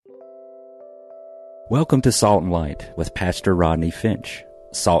Welcome to Salt and Light with Pastor Rodney Finch.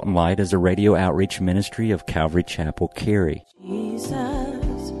 Salt and Light is a radio outreach ministry of Calvary Chapel, Cary. Jesus,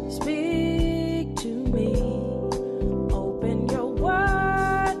 speak to me. Open your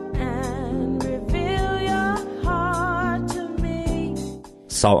word and reveal your heart to me.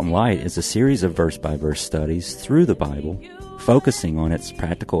 Salt and Light is a series of verse-by-verse studies through the Bible, focusing on its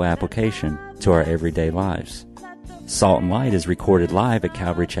practical application to our everyday lives. Salt and Light is recorded live at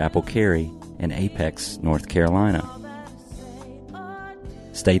Calvary Chapel, Cary in Apex, North Carolina.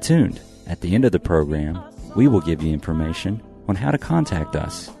 Stay tuned. At the end of the program, we will give you information on how to contact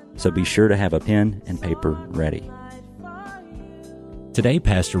us, so be sure to have a pen and paper ready. Today,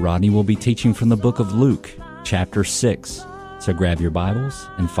 Pastor Rodney will be teaching from the book of Luke, chapter 6, so grab your Bibles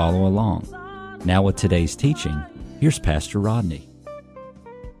and follow along. Now with today's teaching, here's Pastor Rodney.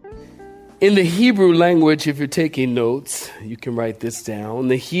 In the Hebrew language, if you're taking notes, you can write this down. In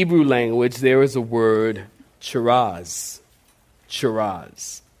the Hebrew language, there is a word, Charaz.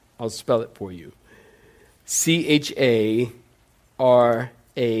 Charaz. I'll spell it for you. C-H-A-R-A-Z.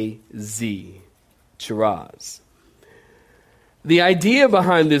 Charaz. The idea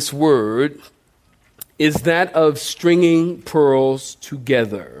behind this word is that of stringing pearls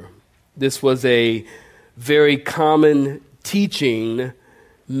together. This was a very common teaching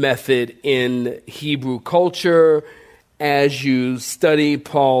method in Hebrew culture. As you study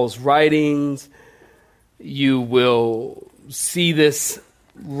Paul's writings, you will see this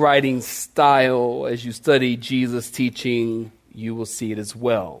writing style. As you study Jesus' teaching, you will see it as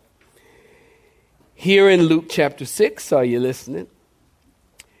well. Here in Luke chapter 6, are you listening?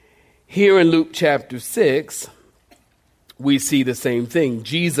 Here in Luke chapter 6, we see the same thing.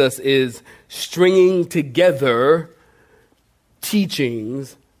 Jesus is stringing together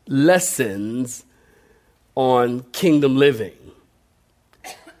teachings, lessons on kingdom living.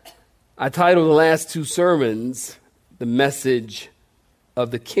 I titled the last two sermons, The Message of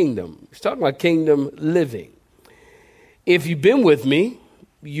the Kingdom. We're talking about kingdom living. If you've been with me,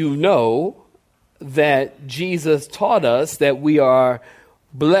 you know that Jesus taught us that we are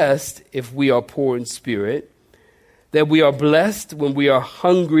blessed if we are poor in spirit, that we are blessed when we are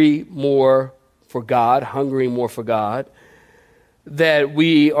hungering more for God, that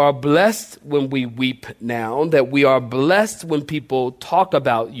we are blessed when we weep now, that we are blessed when people talk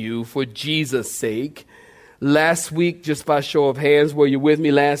about you for Jesus' sake. Last week, just by show of hands, were you with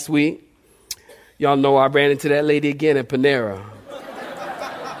me last week? Y'all know I ran into that lady again at Panera.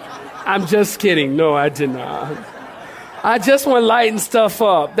 I'm just kidding. No, I did not. I just want to lighten stuff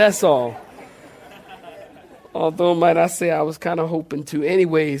up, that's all. Although, might I say, I was kind of hoping to.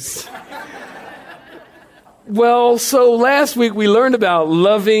 Anyways. Well, so last week we learned about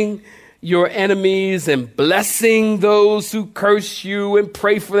loving your enemies and blessing those who curse you and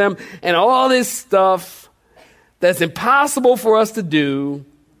pray for them and all this stuff that's impossible for us to do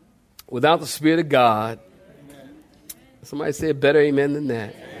without the Spirit of God. Somebody say a better amen than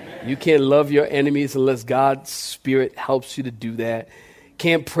that. You can't love your enemies unless God's Spirit helps you to do that.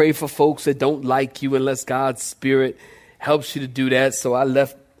 Can't pray for folks that don't like you unless God's Spirit helps you to do that. So I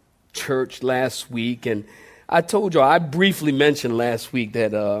left church last week, and I told you, I briefly mentioned last week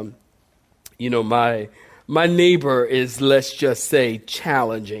that, my neighbor is, let's just say,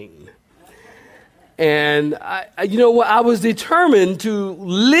 challenging. And, I was determined to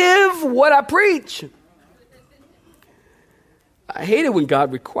live what I preach. I hate it when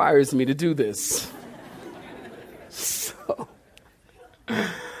God requires me to do this. So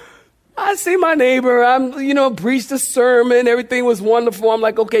I see my neighbor, preached a sermon, everything was wonderful. I'm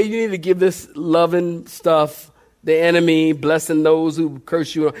like, okay, you need to give this loving stuff, the enemy, blessing those who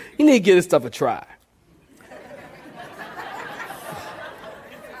curse you. You need to give this stuff a try.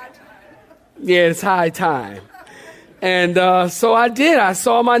 Yeah, it's high time. And so I did. I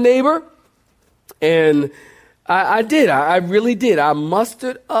saw my neighbor, and I did. I really did. I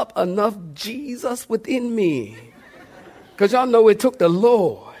mustered up enough Jesus within me. Because y'all know it took the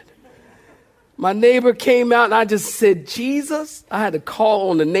Lord. My neighbor came out and I just said, Jesus. I had to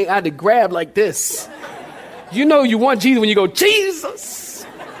call on the name. I had to grab like this. You know you want Jesus when you go, Jesus.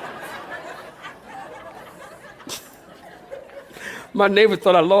 My neighbor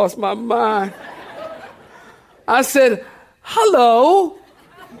thought I lost my mind. I said, hello.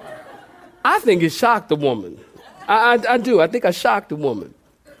 I think it shocked the woman. I do. I think I shocked the woman.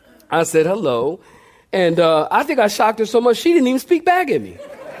 I said, hello. And I think I shocked her so much she didn't even speak back at me.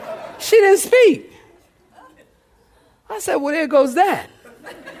 She didn't speak. I said, well, there goes that.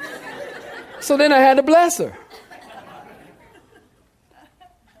 So then I had to bless her.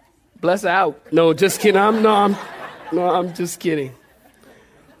 Bless her out. No, just kidding. I'm just kidding.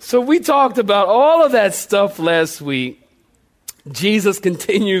 So we talked about all of that stuff last week. Jesus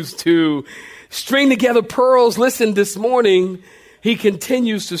continues to string together pearls. Listen, this morning, he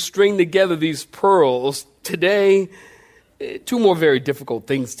continues to string together these pearls. Today, two more very difficult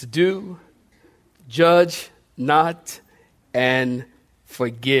things to do: judge not and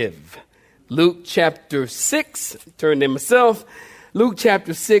forgive. Luke chapter 6, turn there myself. Luke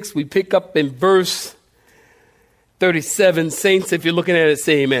chapter 6, we pick up in verse 37. Saints, if you're looking at it,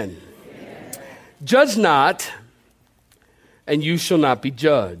 say amen. Amen. Judge not, and you shall not be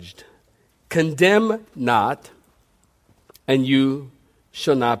judged. Condemn not, and you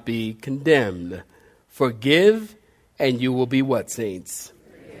shall not be condemned. Forgive, and you will be what, saints?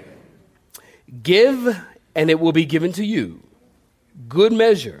 Give, and it will be given to you. Good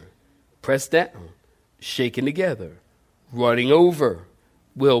measure, pressed down, shaken together, running over,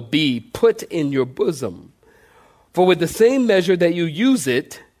 will be put in your bosom. For with the same measure that you use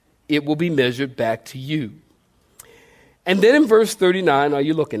it, it will be measured back to you. And then in verse 39, are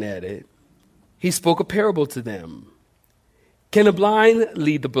you looking at it? He spoke a parable to them. Can a blind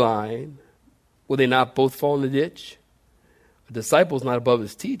lead the blind? Will they not both fall in the ditch? A disciple is not above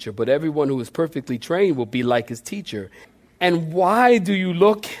his teacher, but everyone who is perfectly trained will be like his teacher. And why do you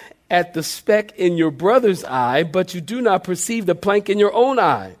look at the speck in your brother's eye, but you do not perceive the plank in your own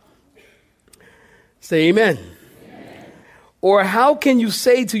eye? Say amen. Amen. Or how can you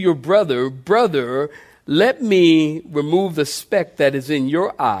say to your brother, brother, let me remove the speck that is in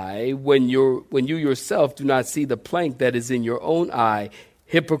your eye when you yourself do not see the plank that is in your own eye?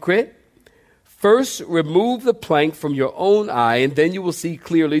 Hypocrite, first remove the plank from your own eye, and then you will see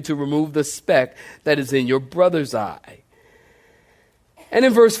clearly to remove the speck that is in your brother's eye. And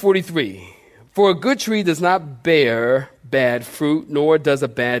in verse 43, for a good tree does not bear bad fruit, nor does a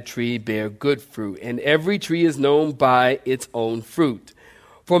bad tree bear good fruit. And every tree is known by its own fruit.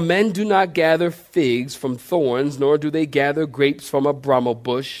 For men do not gather figs from thorns, nor do they gather grapes from a bramble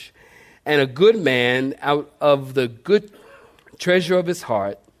bush. And a good man out of the good treasure of his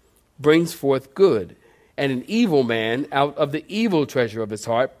heart brings forth good. And an evil man out of the evil treasure of his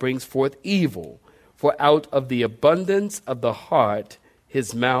heart brings forth evil. For out of the abundance of the heart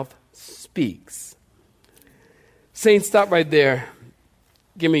his mouth speaks. Saints, stop right there.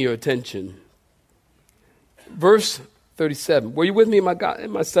 Give me your attention. Verse 37. Were you with me in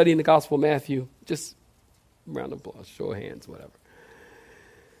my study in the Gospel of Matthew? Just round of applause, show of hands, whatever.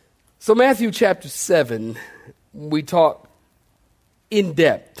 So Matthew chapter 7, we talk in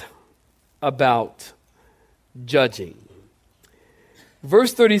depth about judging.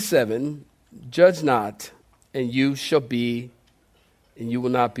 Verse 37, judge not, and you will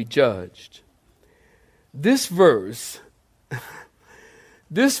not be judged. This verse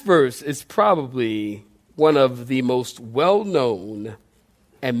is probably one of the most well-known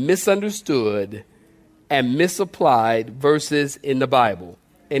and misunderstood and misapplied verses in the Bible.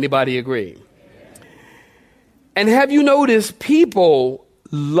 Anybody agree? And have you noticed people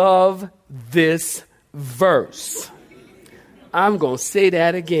love this verse? I'm going to say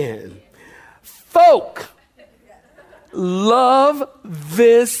that again. Folk love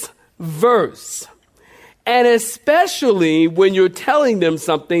this verse. And especially when you're telling them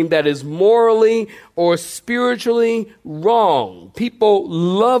something that is morally or spiritually wrong. People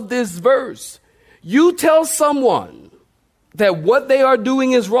love this verse. You tell someone that what they are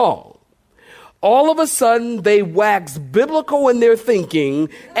doing is wrong, all of a sudden they wax biblical in their thinking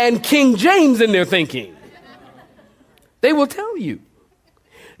and King James in their thinking. They will tell you,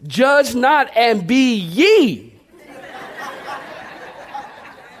 judge not and be ye.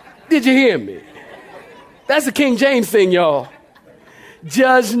 Did you hear me? That's a King James thing, y'all.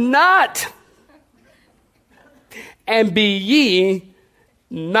 Judge not and be ye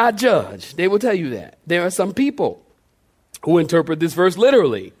not judged. They will tell you that. There are some people who interpret this verse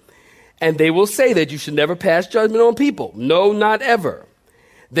literally, and they will say that you should never pass judgment on people. No, not ever.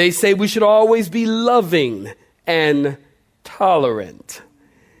 They say we should always be loving and tolerant.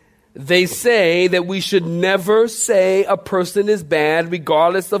 They say that we should never say a person is bad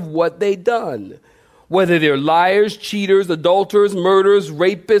regardless of what they've done. Whether they're liars, cheaters, adulterers, murderers,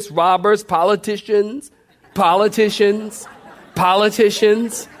 rapists, robbers, politicians,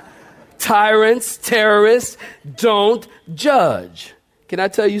 tyrants, terrorists, don't judge. Can I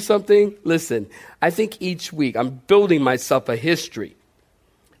tell you something? Listen, I think each week I'm building myself a history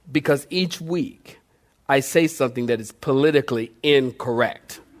because each week I say something that is politically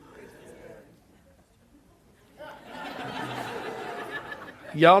incorrect.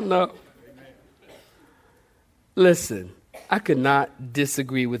 Y'all know. Listen, I could not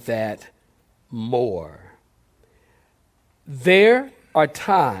disagree with that more. There are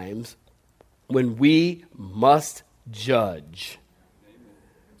times when we must judge.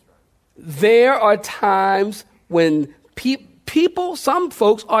 There are times when people, some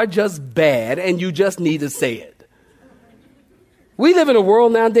folks are just bad and you just need to say it. We live in a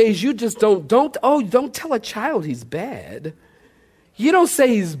world nowadays, you just don't tell a child he's bad. You don't say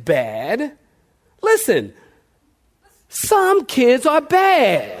he's bad. Listen, some kids are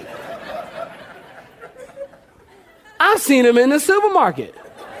bad. I've seen them in the supermarket.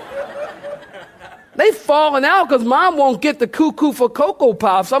 They falling out because mom won't get the cuckoo for Cocoa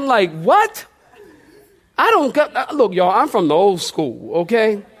Pops. I'm like, what? Look, y'all, I'm from the old school,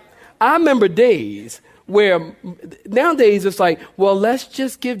 okay? I remember days where nowadays it's like, well, let's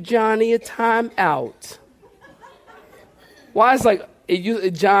just give Johnny a time out. Why it's like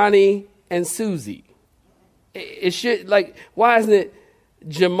Johnny and Susie? It should, like, why isn't it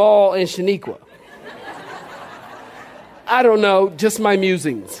Jamal and Shaniqua? I don't know, just my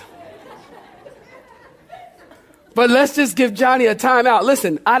musings. But let's just give Johnny a time out.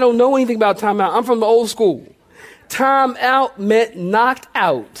 Listen, I don't know anything about time out. I'm from the old school. Time out meant knocked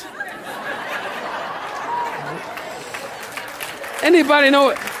out. Anybody know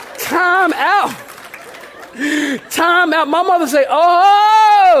it? Time out. Time out. My mother say,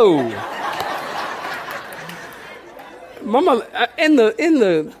 oh! My mother, in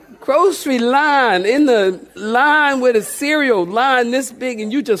the grocery line, in the line with a cereal line this big,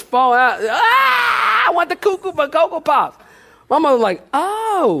 and you just fall out. Ah! I want the cuckoo for Cocoa Pops. My mother like,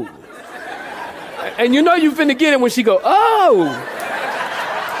 oh. And you know you finna get it when she go, oh.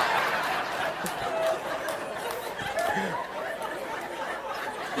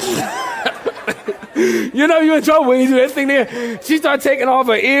 You know you in trouble when you do that thing there. She start taking off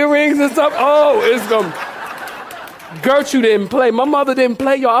her earrings and stuff. Oh, it's gonna... Gertrude didn't play. My mother didn't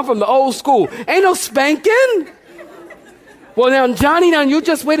play, y'all. I'm from the old school. Ain't no spanking. Well, now, Johnny, now you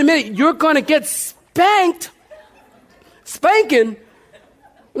just wait a minute. You're going to get spanked. Spanking?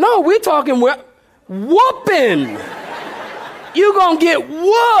 No, we're talking whooping. You're going to get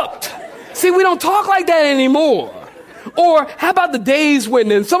whooped. See, we don't talk like that anymore. Or how about the days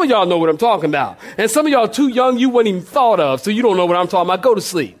when, and some of y'all know what I'm talking about, and some of y'all too young, you wouldn't even thought of, so you don't know what I'm talking about. Go to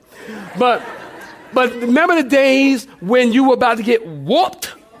sleep. But remember the days when you were about to get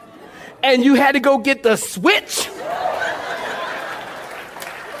whooped and you had to go get the switch?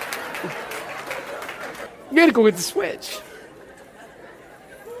 You had to go get the switch.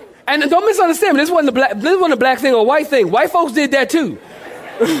 And don't misunderstand me, this wasn't a black thing or a white thing. White folks did that too.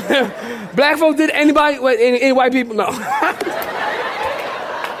 Black folks did anybody, any white people? No. I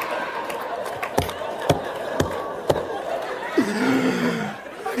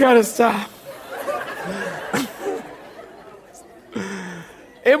gotta stop.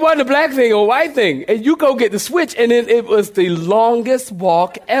 It wasn't a black thing or a white thing. And you go get the switch, and then it was the longest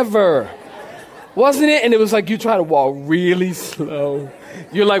walk ever. Wasn't it? And it was like you try to walk really slow.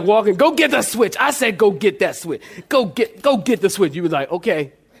 You're like walking, go get the switch. I said, go get that switch. Go get the switch. You was like,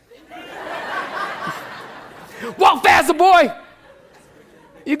 okay. Walk faster, boy.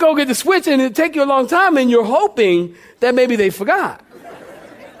 You go get the switch, and it'll take you a long time, and you're hoping that maybe they forgot.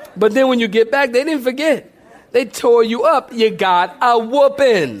 But then when you get back, they didn't forget. They tore you up. You got a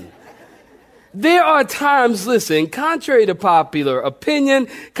whooping. There are times, listen, contrary to popular opinion,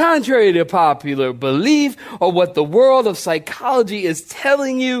 contrary to popular belief, or what the world of psychology is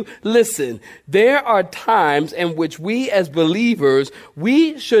telling you, listen, there are times in which we as believers,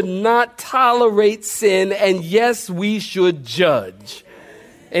 we should not tolerate sin, and yes, we should judge.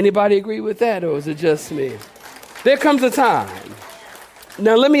 Anybody agree with that, or is it just me? There comes a time.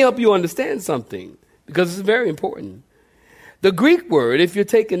 Now, let me help you understand something, because it's very important. The Greek word, if you're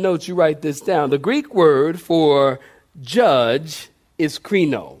taking notes, you write this down. The Greek word for judge is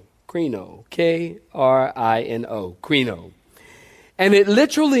krino. Krino. K-R-I-N-O. Krino. And it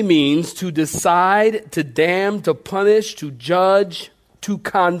literally means to decide, to damn, to punish, to judge, to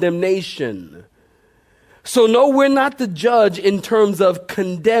condemnation. So no, we're not the judge in terms of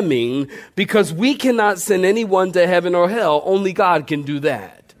condemning, because we cannot send anyone to heaven or hell. Only God can do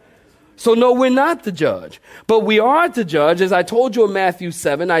that. So no, we're not the judge. But we are to judge, as I told you in Matthew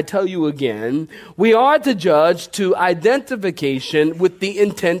 7, I tell you again, we are to judge to identification with the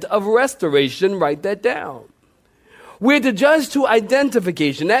intent of restoration. Write that down. We're to judge to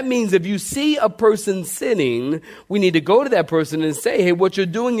identification. That means if you see a person sinning, we need to go to that person and say, hey, what you're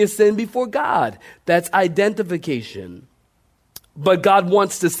doing is sin before God. That's identification. But God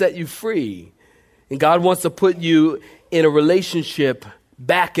wants to set you free. And God wants to put you in a relationship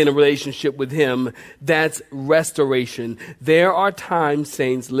back in a relationship with him. That's restoration. There are times,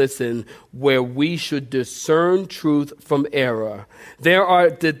 saints, listen, where we should discern truth from error. There are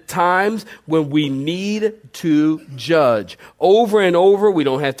the times when we need to judge. Over and over, we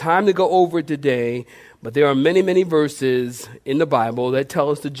don't have time to go over it today, but there are many, many verses in the Bible that tell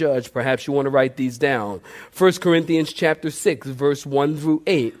us to judge. Perhaps you want to write these down. 1 Corinthians chapter 6, verse 1 through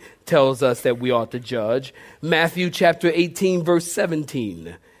 8 tells us that we ought to judge. Matthew chapter 18, verse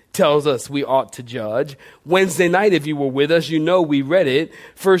 17 tells us we ought to judge. Wednesday night, if you were with us, you know we read it.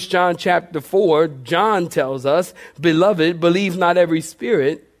 1 John chapter 4, John tells us, "Beloved, believe not every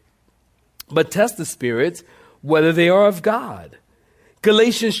spirit, but test the spirits, whether they are of God."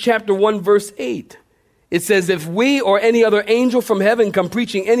 Galatians chapter 1, verse 8. It says, "If we or any other angel from heaven come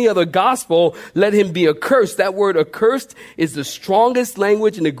preaching any other gospel, let him be accursed." That word accursed is the strongest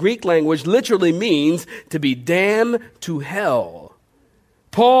language in the Greek language, literally means to be damned to hell.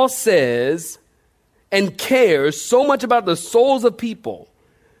 Paul says and cares so much about the souls of people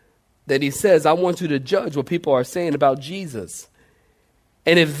that he says, I want you to judge what people are saying about Jesus.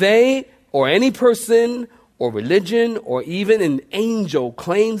 And if they or any person or religion or even an angel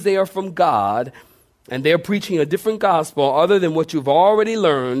claims they are from God, and they're preaching a different gospel other than what you've already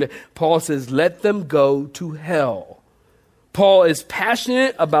learned, Paul says, let them go to hell. Paul is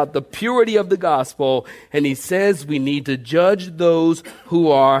passionate about the purity of the gospel, and he says we need to judge those who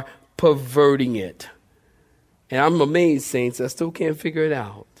are perverting it. And I'm amazed, saints, I still can't figure it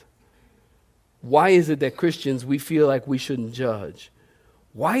out. Why is it that Christians, we feel like we shouldn't judge?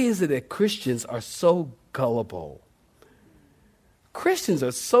 Why is it that Christians are so gullible? Christians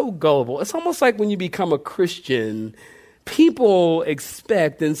are so gullible. It's almost like when you become a Christian, people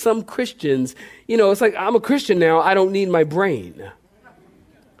expect, and some Christians, it's like, I'm a Christian now, I don't need my brain.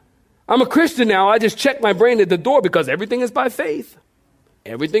 I'm a Christian now, I just check my brain at the door because everything is by faith.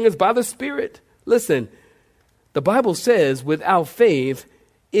 Everything is by the Spirit. Listen, the Bible says without faith,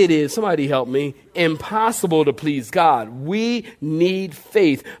 it is, somebody help me, impossible to please God. We need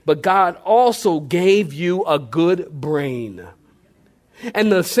faith, but God also gave you a good brain.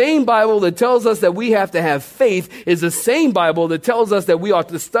 And the same Bible that tells us that we have to have faith is the same Bible that tells us that we ought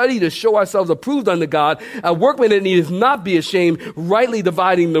to study to show ourselves approved unto God, a workman that needeth not be ashamed, rightly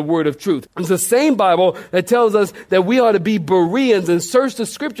dividing the word of truth. It's the same Bible that tells us that we ought to be Bereans and search the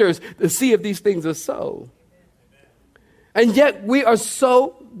scriptures to see if these things are so. And yet we are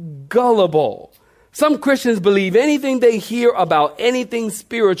so gullible. Some Christians believe anything they hear about anything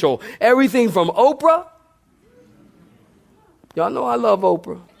spiritual, everything from Oprah. Y'all know I love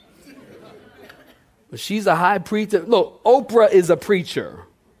Oprah. But she's a high preacher. Look, Oprah is a preacher.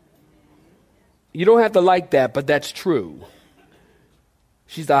 You don't have to like that, but that's true.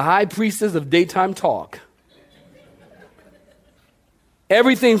 She's the high priestess of daytime talk.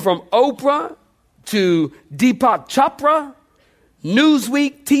 Everything from Oprah to Deepak Chopra,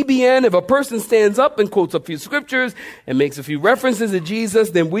 Newsweek, TBN, if a person stands up and quotes a few scriptures and makes a few references to Jesus,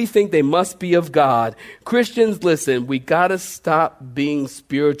 then we think they must be of God. Christians, listen, we got to stop being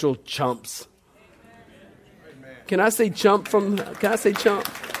spiritual chumps. Can I say chump?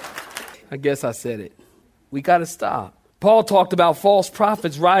 I guess I said it. We got to stop. Paul talked about false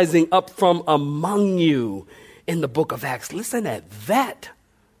prophets rising up from among you in the book of Acts. Listen at that.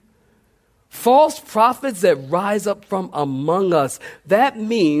 False prophets that rise up from among us. That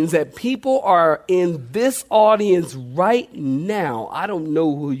means that people are in this audience right now. I don't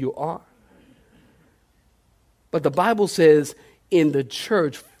know who you are. But the Bible says in the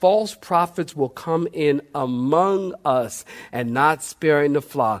church, false prophets will come in among us and not sparing the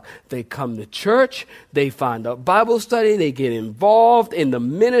flock. They come to church, they find a Bible study, they get involved in the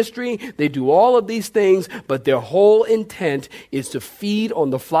ministry, they do all of these things, but their whole intent is to feed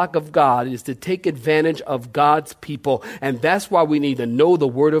on the flock of God, is to take advantage of God's people. And that's why we need to know the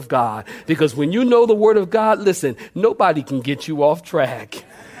Word of God. Because when you know the Word of God, listen, nobody can get you off track.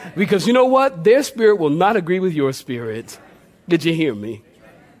 Because you know what? Their spirit will not agree with your spirit. Did you hear me?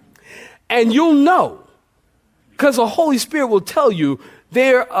 And you'll know, because the Holy Spirit will tell you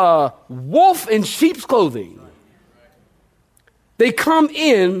they're a wolf in sheep's clothing. They come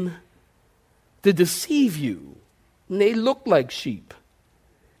in to deceive you, and they look like sheep,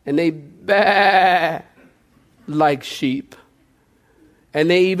 and they baa like sheep, and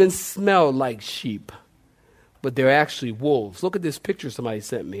they even smell like sheep, but they're actually wolves. Look at this picture somebody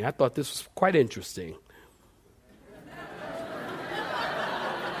sent me. I thought this was quite interesting.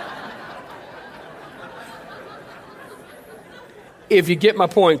 If you get my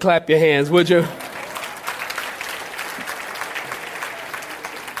point, clap your hands, would you?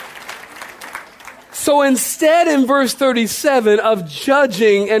 So instead, in verse 37, of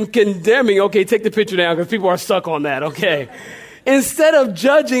judging and condemning, okay, take the picture down because people are stuck on that, okay. Instead of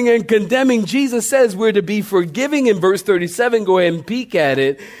judging and condemning, Jesus says we're to be forgiving in verse 37. Go ahead and peek at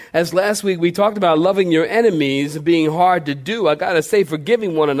it. As last week we talked about loving your enemies being hard to do, I got to say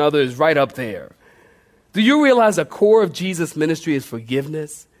forgiving one another is right up there. Do you realize the core of Jesus' ministry is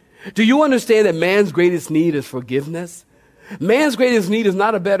forgiveness? Do you understand that man's greatest need is forgiveness? Man's greatest need is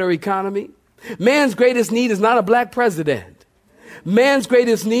not a better economy. Man's greatest need is not a black president. Man's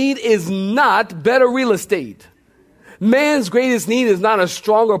greatest need is not better real estate. Man's greatest need is not a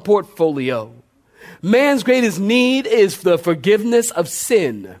stronger portfolio. Man's greatest need is the forgiveness of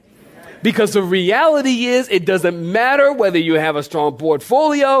sin. Because the reality is, it doesn't matter whether you have a strong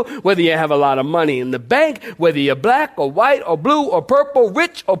portfolio, whether you have a lot of money in the bank, whether you're black or white or blue or purple,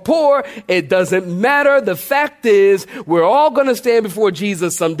 rich or poor, it doesn't matter. The fact is, we're all going to stand before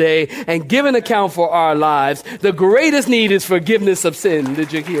Jesus someday and give an account for our lives. The greatest need is forgiveness of sin.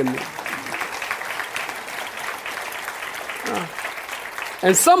 Did you hear me?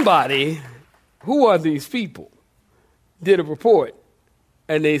 And somebody, who are these people, did a report.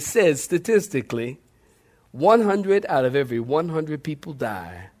 And they said statistically, 100 out of every 100 people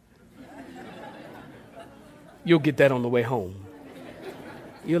die. You'll get that on the way home.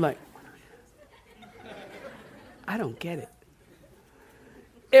 You're like, I don't get it.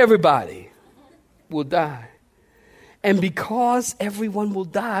 Everybody will die. And because everyone will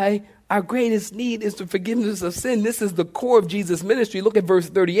die, our greatest need is the forgiveness of sin. This is the core of Jesus' ministry. Look at verse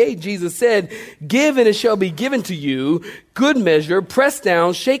 38. Jesus said, give and it shall be given to you. Good measure, pressed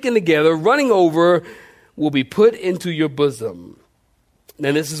down, shaken together, running over, will be put into your bosom.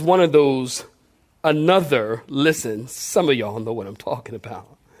 Now this is one of those, listen, some of y'all know what I'm talking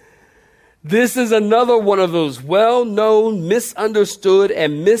about. This is another one of those well-known, misunderstood,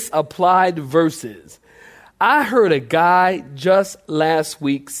 and misapplied verses. I heard a guy just last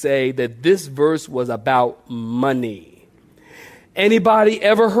week say that this verse was about money. Anybody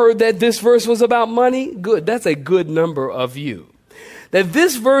ever heard that this verse was about money? Good. That's a good number of you. That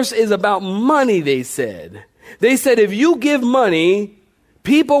this verse is about money, they said. They said if you give money,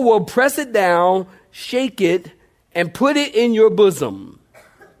 people will press it down, shake it, and put it in your bosom.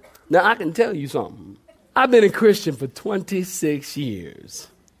 Now, I can tell you something. I've been a Christian for 26 years.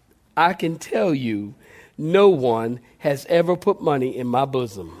 I can tell you, no one has ever put money in my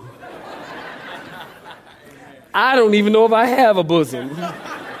bosom. I don't even know if I have a bosom.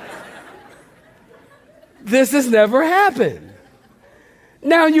 This has never happened.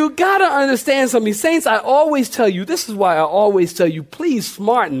 Now, you got to understand something. Saints, I always tell you, this is why I always tell you, please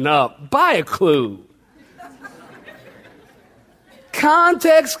smarten up. Buy a clue.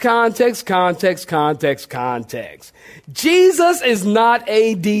 Context, context, context, context, context. Jesus is not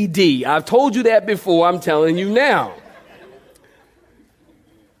ADD. I've told you that before. I'm telling you now.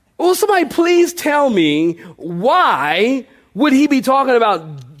 Will somebody please tell me why would he be talking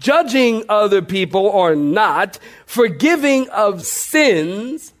about judging other people or not, forgiving of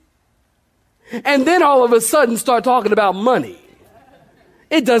sins, and then all of a sudden start talking about money?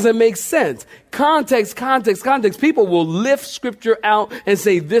 It doesn't make sense. Context, context, context. People will lift scripture out and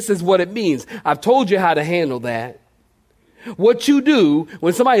say, this is what it means. I've told you how to handle that. What you do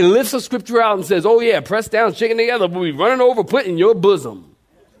when somebody lifts a scripture out and says, oh yeah, press down, shaking together, we'll be running over, put in your bosom.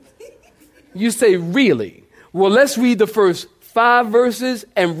 You say, really? Well, let's read the first 5 verses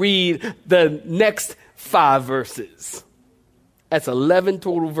and read the next 5 verses. That's 11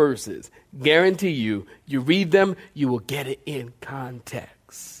 total verses. Guarantee you read them, you will get it in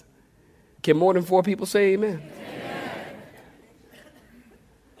context. Can more than 4 people say amen? Amen.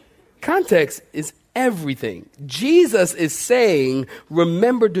 Context is everything. Jesus is saying,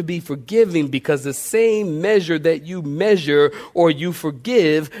 remember to be forgiving, because the same measure that you measure or you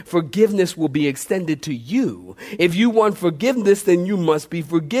forgive, forgiveness will be extended to you. If you want forgiveness, then you must be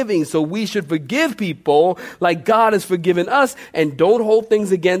forgiving. So we should forgive people like God has forgiven us, and don't hold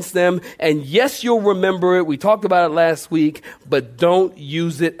things against them. And yes, you'll remember it. We talked about it last week, but don't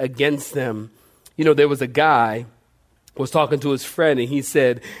use it against them. You know, there was a guy was talking to his friend, and he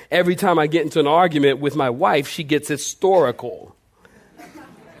said, every time I get into an argument with my wife, she gets historical.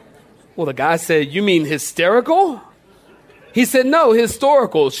 Well, the guy said, you mean hysterical? He said, no,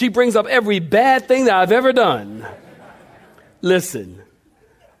 historical. She brings up every bad thing that I've ever done. Listen,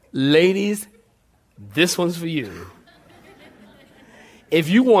 ladies, this one's for you. If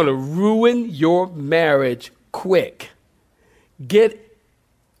you want to ruin your marriage quick, get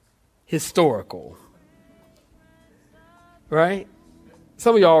historical. Right?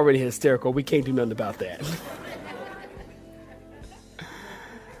 Some of y'all already hysterical. We can't do nothing about that.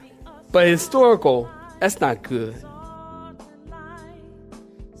 But historical, that's not good.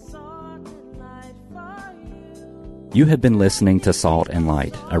 You have been listening to Salt and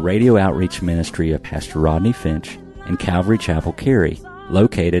Light, a radio outreach ministry of Pastor Rodney Finch in Calvary Chapel, Cary,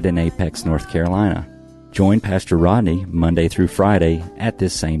 located in Apex, North Carolina. Join Pastor Rodney Monday through Friday at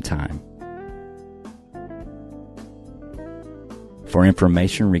this same time. For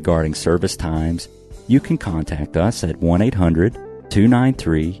information regarding service times, you can contact us at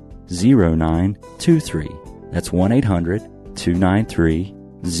 1-800-293-0923. That's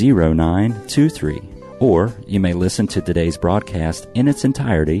 1-800-293-0923. Or you may listen to today's broadcast in its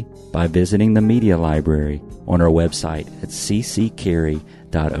entirety by visiting the media library on our website at cccarry.org.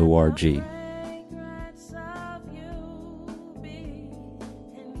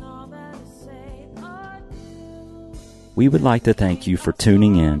 We would like to thank you for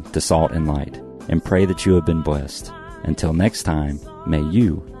tuning in to Salt and Light and pray that you have been blessed. Until next time, may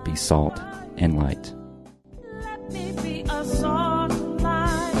you be salt and light.